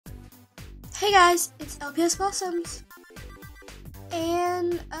Hey guys, it's LPS Blossoms.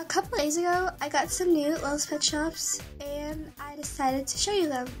 And a couple days ago, I got some new Lowe's Pet Shops, and I decided to show you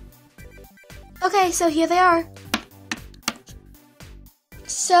them. Okay, so here they are.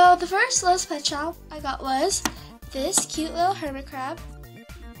 So the first Lowe's Pet Shop I got was this cute little hermit crab,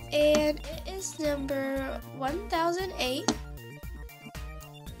 and it is number 1008,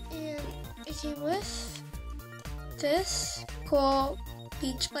 and it came with this cool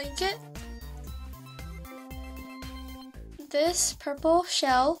beach blanket, this purple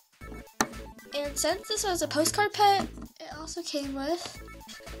shell, and since this was a postcard pet, it also came with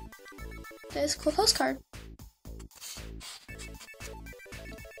this cool postcard.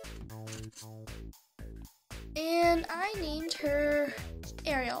 And I named her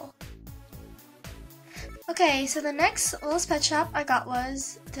Ariel. Okay, so the next Lowe's Pet Shop I got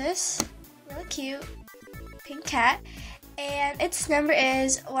was this really cute pink cat, and its number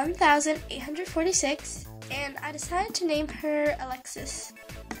is 1846, and I decided to name her Alexis.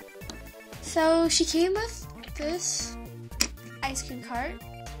 So she came with this ice cream cart,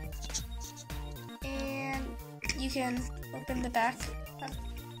 and you can open the back up.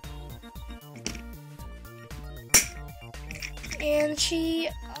 And she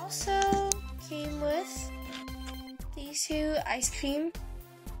also came with these two ice cream,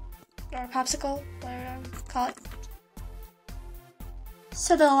 or popsicle, whatever you call it.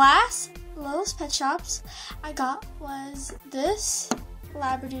 So the last Lowe's Pet Shops I got was this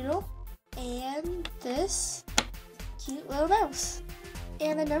Labradoodle and this cute little mouse.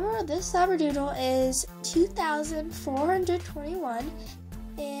 And the number of this Labradoodle is 2421,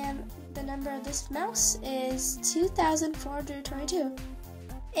 and the number of this mouse is 2422.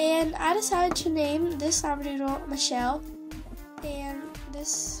 And I decided to name this Labradoodle Michelle and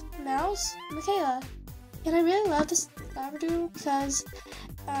this mouse Michaela. And I really love this Labradoodle because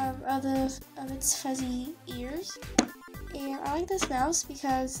of its fuzzy ears. And I like this mouse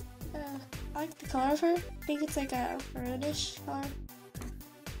because I like the color of her. I think it's like a maroonish color.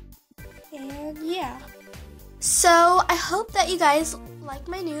 And yeah. So I hope that you guys like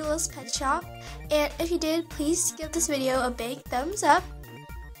my new Lowe's Pet Shop. And if you did, please give this video a big thumbs up.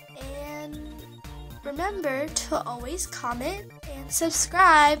 And remember to always comment and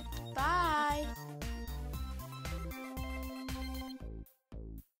subscribe.